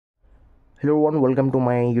Hello everyone, welcome to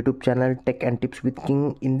my YouTube channel Tech and Tips with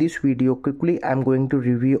King. In this video quickly I'm going to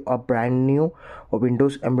review a brand new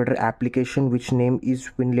Windows Emulator application which name is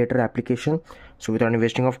Winlator Application. So without any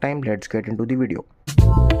wasting of time, let's get into the video.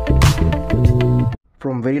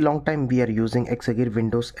 From very long time we are using Exagear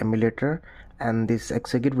Windows Emulator, and this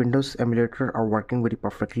Exagear Windows Emulator are working very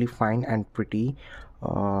perfectly fine and pretty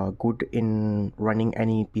good in running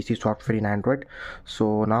any PC software in Android.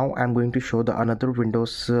 So now I'm going to show the another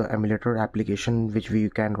Windows emulator application which we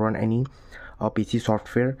can run any PC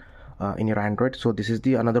software in your Android. So this is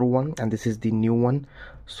the another one, and this is the new one.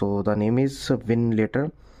 So the name is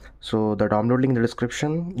Winlator. So the download link in the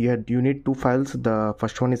description. You need two files. The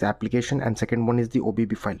first one is application and second one is the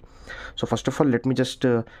OBB file. So first of all, let me just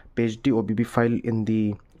paste the OBB file in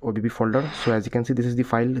the OBB folder. So as you can see, this is the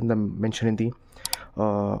file in the mention in the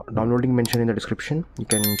downloading mention in the description. You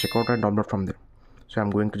can check out and download from there. So I'm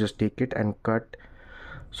going to just take it and cut.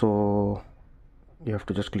 So you have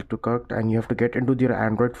to just click to cut, and you have to get into your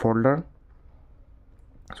Android folder.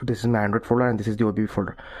 So this is my Android folder and this is the OBB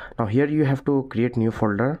folder. Now here you have to create new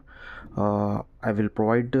folder. I will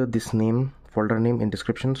provide this folder name in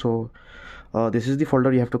description. So this is the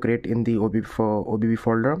folder you have to create in the OBB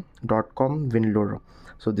folder .com Winloader.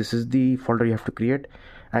 So this is the folder you have to create,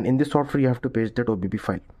 and in this software you have to paste that OBB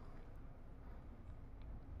file.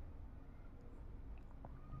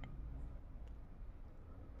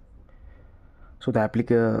 So the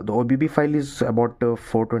OBB file is about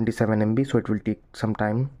 427 MB, so it will take some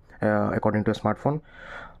time according to a smartphone.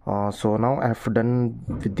 So now I have done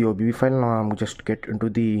with the OBB file. Now I'm just get into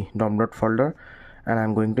the download folder and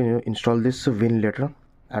I'm going to install this Winlator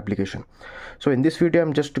application. So in this video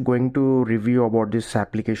I'm just going to review about this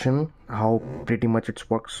application, how pretty much it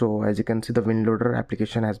works. So as you can see, the Winlator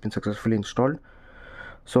application has been successfully installed.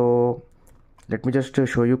 So let me just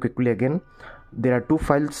show you quickly again. There are two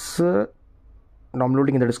files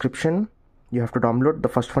downloading in the description. You have to download. The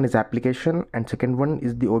first one is application and second one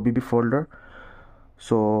is the OBB folder.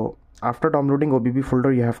 So after downloading OBB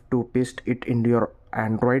folder, you have to paste it into your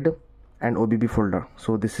Android and OBB folder.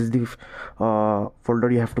 So this is the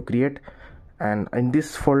folder you have to create, and in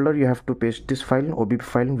this folder you have to paste this file, OBB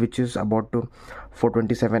file, which is about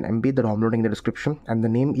 427 MB. The downloading in the description, and the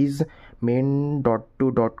name is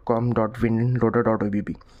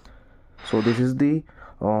main.2.com.winloader.obb. so this is the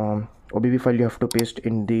OBB file you have to paste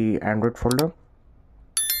in the Android folder.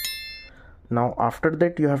 Now after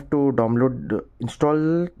that you have to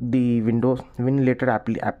install the Windows Winlator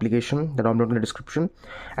application, the download in the description.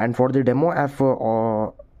 And for the demo, I have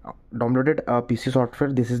downloaded a PC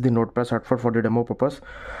software. This is the Notepad software for the demo purpose.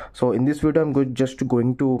 So in this video I'm just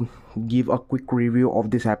going to give a quick review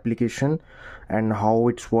of this application and how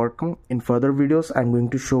it's working. In further videos I'm going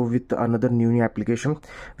to show with another new application.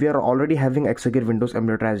 We are already having Exagear Windows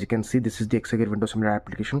Emulator. As you can see, this is the Exagear Windows Emulator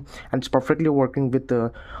application, and it's perfectly working with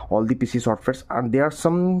all the PC softwares. And there are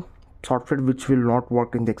some software which will not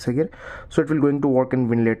work in the Exagear, so it will going to work in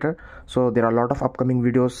Winlator. So there are a lot of upcoming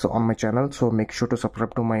videos on my channel, so make sure to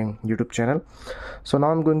subscribe to my YouTube channel. So now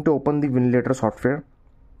I'm going to open the Winlator software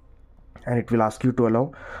and it will ask you to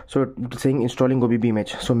allow. So it's saying installing OBB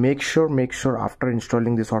image. So make sure after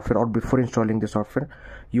installing the software or before installing the software,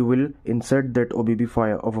 you will insert that OBB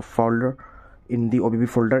file of a folder in the OBB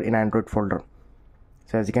folder in Android folder.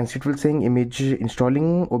 So as you can see, it will saying image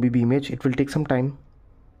installing OBB image. It will take some time.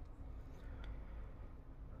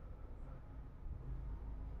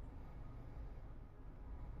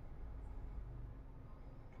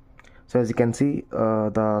 So as you can see,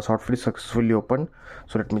 the software is successfully opened.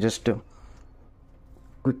 So let me just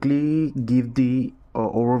quickly give the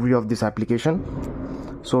overview of this application.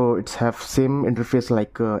 So it's have same interface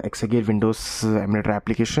like Exagear Windows Emulator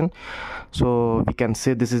Application. So we can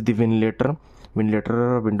say this is the Winlator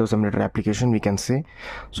Windows Emulator Application, we can say.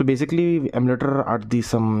 So basically emulator are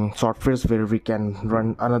some softwares where we can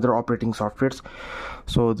run another operating softwares.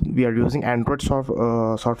 So we are using Android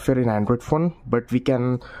software in Android phone, but we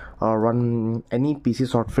can run any PC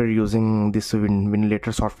software using this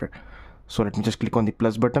Winlator software. So let me just click on the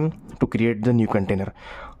plus button to create the new container.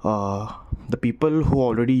 The people who are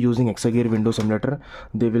already using Exagear Windows Emulator,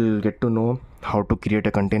 they will get to know how to create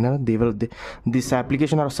a container. This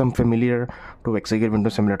application are some familiar to Exagear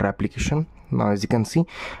Windows Emulator application. Now as you can see,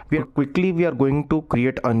 we are going to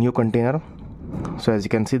create a new container. So as you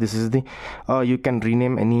can see, this is the you can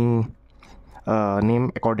rename any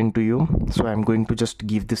name according to you. So I'm going to just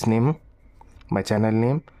give this name, my channel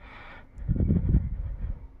name,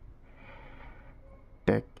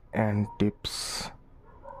 Tech and Tips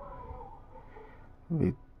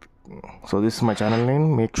with So this is my channel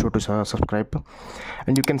name. Make sure to subscribe,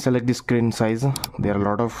 and you can select the screen size. There are a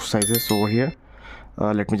lot of sizes over here.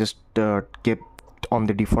 Let me just keep on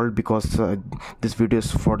the default because this video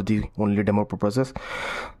is for the only demo purposes.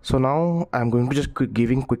 So now I'm going to just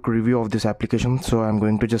giving quick review of this application. So I'm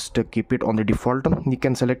going to just keep it on the default. You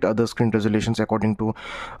can select other screen resolutions according to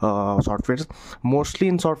softwares. Mostly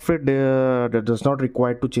in software that does not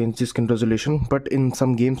require to change the screen resolution, but in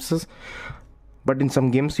some games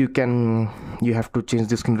you have to change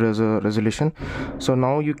the screen resolution. So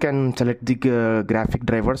now you can select the graphic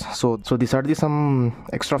drivers. So these are the some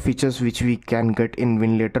extra features which we can get in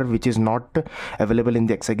Winlator, which is not available in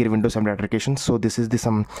the Exagear Windows Emulator Application. So this is the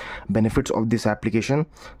some benefits of this application.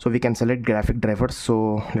 So we can select graphic drivers.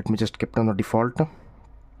 So let me just keep it on the default.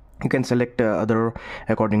 You can select other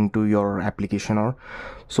according to your application. Or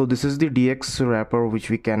so this is the DX wrapper,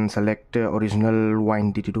 which we can select original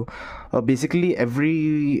YNTT2. Basically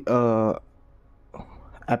every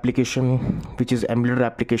application which is emulator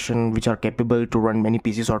application which are capable to run many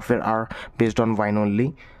PC software are based on Wine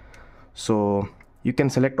only. So you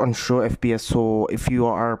can select on show FPS. So if you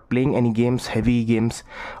are playing any games, heavy games,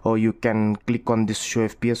 or you can click on this show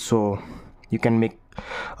FPS, so you can make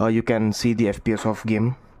you can see the FPS of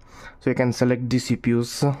game. So you can select the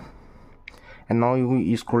CPUs, and now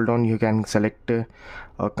you scroll down, you can select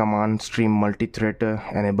command stream multi-thread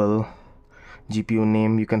enable GPU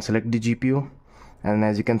name. You can select the GPU, and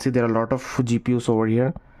as you can see there are a lot of GPUs over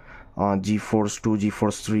here. GeForce 2,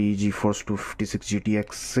 GeForce 3, GeForce 256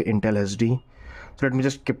 GTX, Intel SD. So let me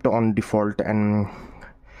just keep it on default and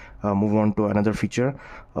move on to another feature.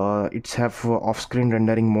 It's have off-screen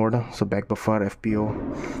rendering mode, so back buffer,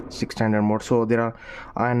 FPO, 6 standard mode. So there are,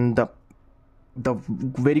 and the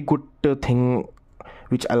very good thing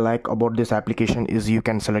which I like about this application is you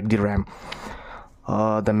can select the RAM.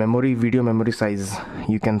 The memory, video memory size,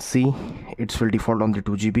 you can see it will default on the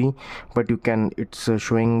 2 GB, but you can, it's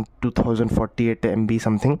showing 2048 MB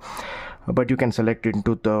something, but you can select it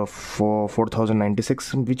into the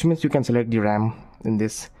 4096, which means you can select the RAM in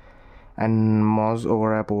this. And mouse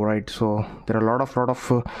override. So there are a lot of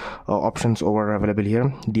options available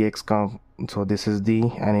here. DX so this is the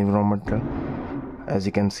environmental, as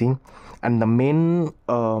you can see. And the main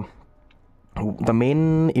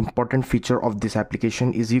important feature of this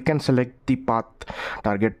application is you can select the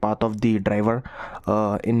target path of the driver.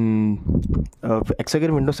 In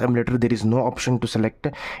Exagear Windows Emulator there is no option to select.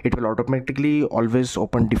 It will automatically always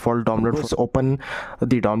open default download. Open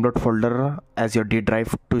the download folder as your D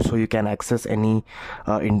drive too, so you can access any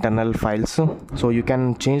internal files. So you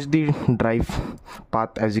can change the drive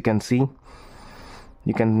path. As you can see,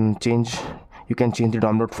 you can change the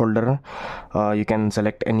download folder. You can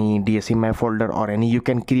select any DSMI folder or any, you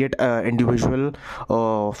can create a individual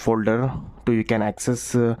folder to you can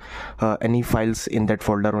access any files in that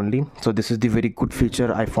folder only. So this is the very good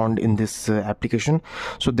feature I found in this application.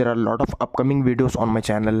 So there are a lot of upcoming videos on my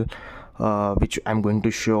channel which I'm going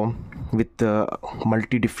to show with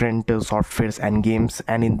multi different softwares and games,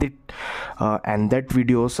 and in that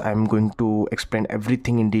videos I'm going to explain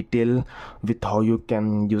everything in detail with how you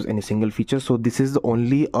can use any single feature. So this is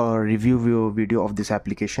only a review video of this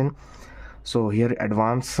application. So here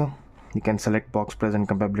advanced, you can select box present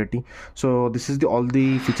compatibility. So this is all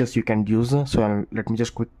the features you can use. So let me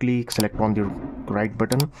just quickly select on the right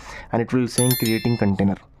button, and it will say creating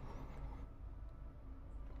container.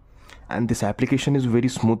 And this application is very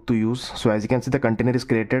smooth to use. So as you can see, the container is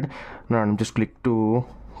created. Now I'm just click to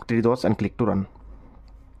 3 dots and click to run.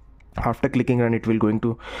 After clicking run, it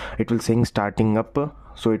will saying starting up.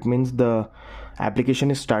 So it means the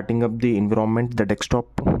application is starting up the environment, the desktop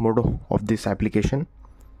mode of this application.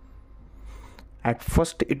 At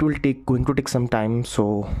first it will going to take some time,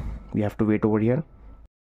 so we have to wait over here.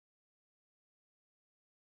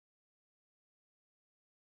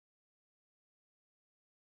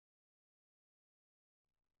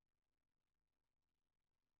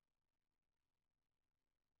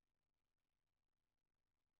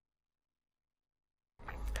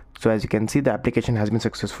 So as you can see, the application has been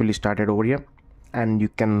successfully started over here, and you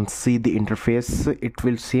can see the interface. It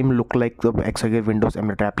will look like the Exagear Windows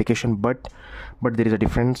Emulator Application, but there is a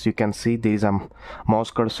difference. You can see there is a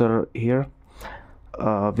mouse cursor here.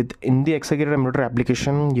 In the Exagear Emulator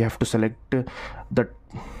Application, you have to select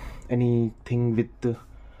anything with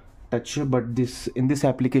touch, but in this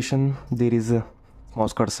application there is a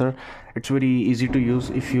mouse cursor. It's very easy to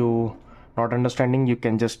use. If you not understanding, you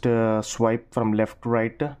can just swipe from left to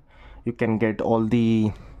right. You can get all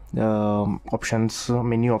the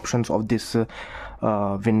menu options of this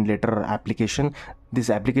Winlator application.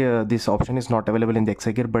 this option is not available in the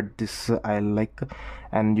Exagear, but this I like.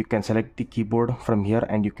 And you can select the keyboard from here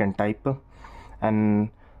and you can type, and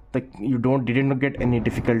you didn't get any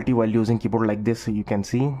difficulty while using keyboard like this. You can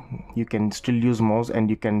see you can still use mouse and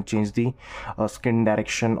you can change the screen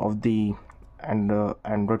direction of the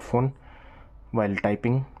Android phone while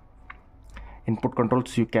typing. Input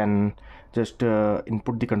controls, you can just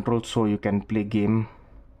input the controls so you can play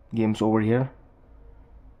games over here.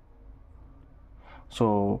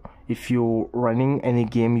 So if you running any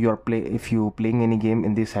game, if you playing any game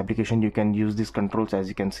in this application, you can use these controls, as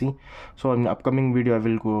you can see. So in the upcoming video I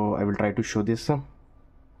will try to show this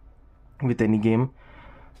with any game.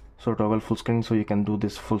 So toggle full screen, so you can do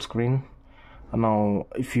this full screen. Now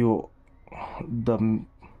if you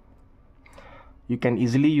can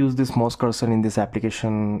easily use this mouse cursor in this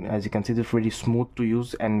application. As you can see, it's very smooth to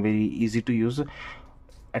use and very easy to use.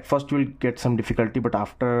 At first you will get some difficulty, but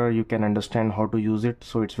after you can understand how to use it.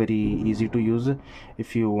 So it's very easy to use.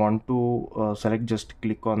 If you want to select, just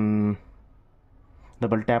click on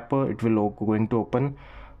double tap, it will going to open.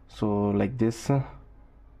 So like this.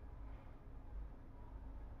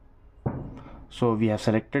 So we have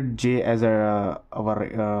selected J as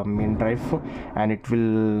our main drive, and it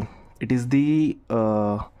is the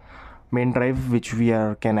main drive which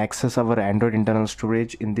can access our Android internal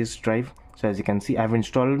storage in this drive. So as you can see, I have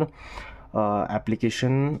installed this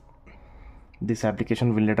application,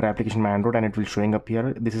 Winlator application, my Android, and it will showing up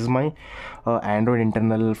here. This is my Android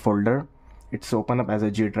internal folder. It's open up as a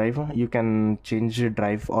J drive. You can change the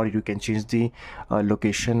drive, or you can change the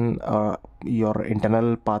location, your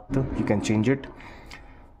internal path, you can change it.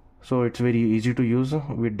 So it's very easy to use.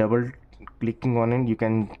 With double clicking on it, you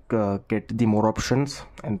can get the more options,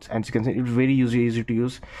 and as you can see, it's very easy to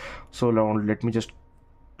use. So now let me just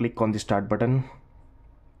click on the start button,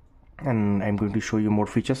 and I'm going to show you more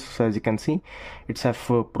features. So as you can see, it's have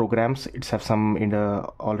programs, it's have some in the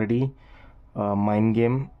already mine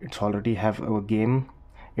game, it's already have a game.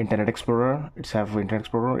 Internet Explorer, it's have Internet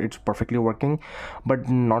Explorer, it's perfectly working, but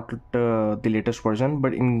not the latest version.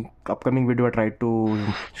 But in upcoming video I try to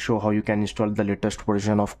show how you can install the latest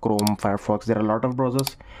version of Chrome, Firefox. There are a lot of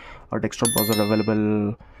browsers or desktop browser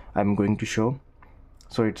available, I'm going to show.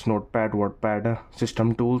 So it's Notepad, WordPad,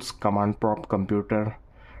 system tools, command prompt, computer,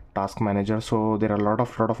 task manager. So there are a lot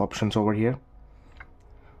of options over here.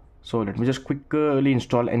 So let me just quickly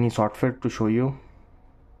install any software to show you,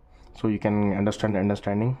 so you can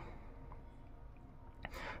understanding.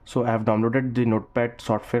 So I have downloaded the Notepad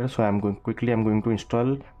software, so I'm going to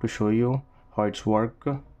install to show you how it's work.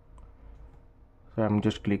 So I'm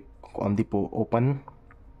just click on the open.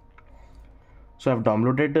 So I've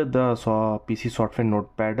downloaded the PC software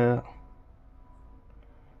Notepad.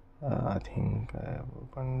 I think I have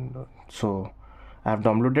opened. So I have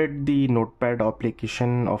downloaded the Notepad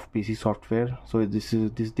application of PC software. So this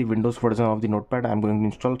is the Windows version of the Notepad I'm going to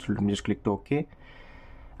install. So let me just click to OK.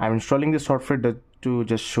 I'm installing this software to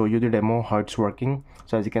just show you the demo how it's working.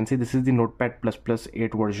 So as you can see, this is the Notepad ++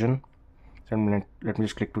 8 version. So let me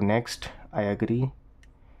just click to next. I agree.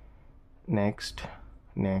 Next.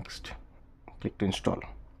 Click to install.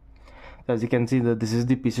 So as you can see, that this is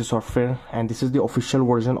the PC software, and this is the official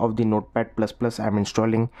version of the Notepad ++ I'm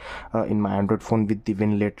installing in my Android phone with the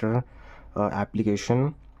Winlator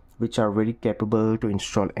application, which are very capable to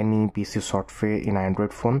install any PC software in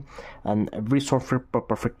Android phone, and every software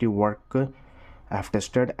perfectly work. I have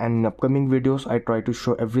tested, and in upcoming videos I try to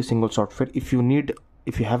show every single software. If you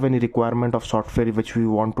have any requirement of software which we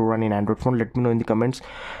want to run in Android phone, let me know in the comments.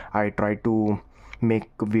 I try to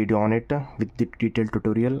make a video on it with the detailed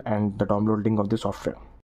tutorial and the downloading of the software.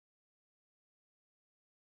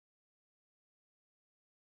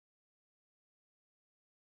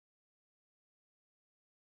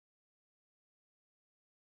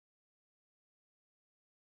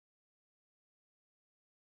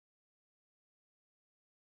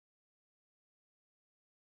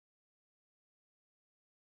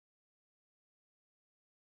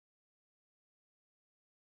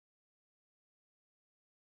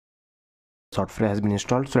 Software has been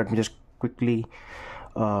installed. So let me just quickly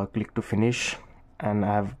click to finish, and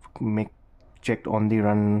I have checked on the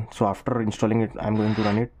run. So after installing it, I'm going to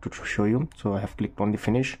run it to show you. So I have clicked on the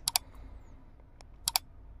finish.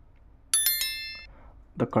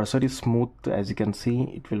 The cursor is smooth, as you can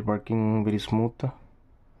see, it will working very smooth.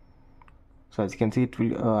 So as you can see, it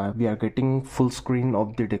will we are getting full screen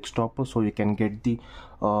of the desktop, so you can get the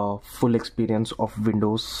full experience of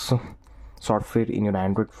Windows software in your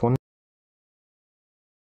Android phone.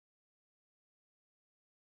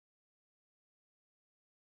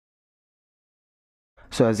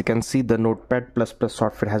 So as you can see, the Notepad++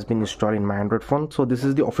 software has been installed in my Android phone. So this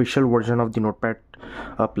is the official version of the Notepad++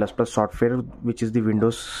 software, which is the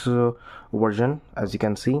Windows version, as you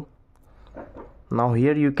can see. Now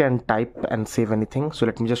here you can type and save anything. So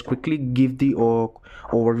let me just quickly give the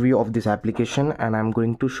overview of this application, and I'm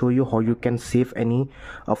going to show you how you can save any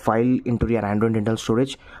file into your Android internal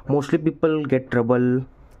storage. Mostly people get trouble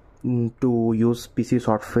to use PC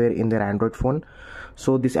software in their Android phone.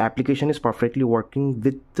 So this application is perfectly working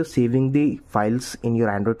with saving the files in your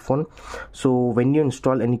Android phone. So when you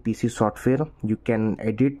install any PC software, you can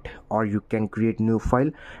edit or you can create new file,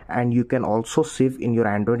 and you can also save in your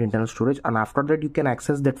Android internal storage, and after that you can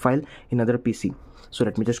access that file in other PC. So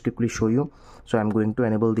let me just quickly show you. So I'm going to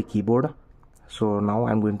enable the keyboard. So now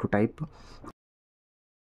I'm going to type.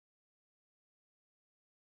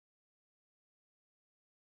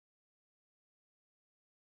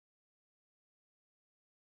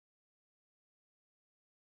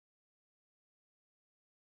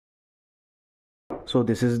 So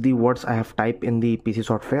this is the words I have typed in the PC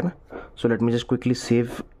software. So let me just quickly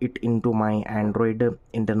save it into my Android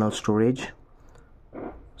internal storage,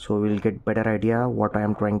 so we'll get better idea what I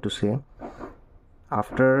am trying to say.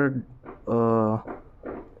 After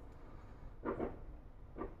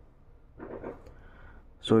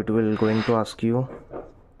so it will going to ask you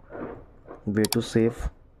where to save.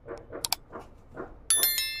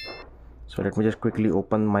 So let me just quickly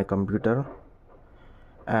open my computer,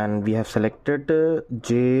 and we have selected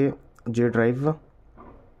J drive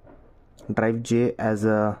J as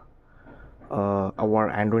our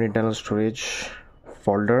Android internal storage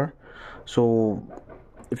folder. So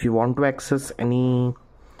if you want to access any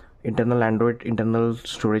internal Android internal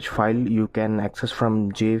storage file, you can access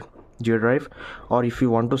from J drive, or if you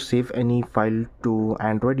want to save any file to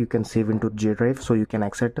Android, you can save into J drive, so you can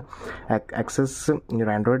access your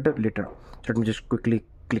Android later. So let me just quickly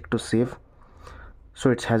click to save. So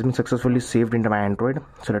it has been successfully saved into my Android.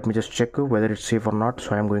 So let me just check whether it's saved or not.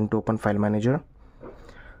 So I'm going to open file manager.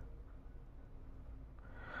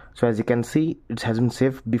 So as you can see, it has been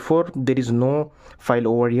saved. Before, there is no file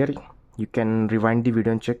over here. You can rewind the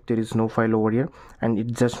video and check, there is no file over here, and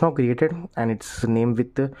it's just now created, and it's named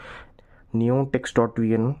with the new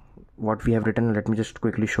text.vn. What we have written, let me just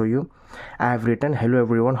quickly show you. I have written hello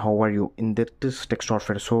everyone, how are you, in this text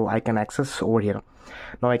software. So I can access over here.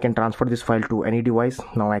 Now I can transfer this file to any device.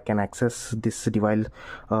 Now I can access this device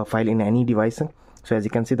file in any device. So as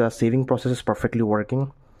you can see, the saving process is perfectly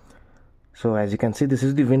working. So as you can see, this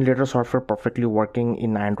is the Winlator software perfectly working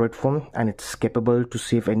in Android phone, and it's capable to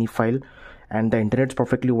save any file, and the internet's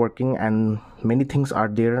perfectly working, and many things are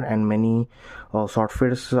there, and many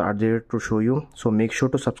softwares are there to show you. So make sure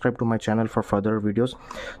to subscribe to my channel for further videos.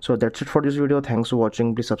 So that's it for this video. Thanks for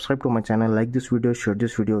watching. Please subscribe to my channel, like this video, share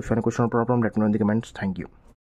this video. If you have any question or problem, let me know in the comments. Thank you.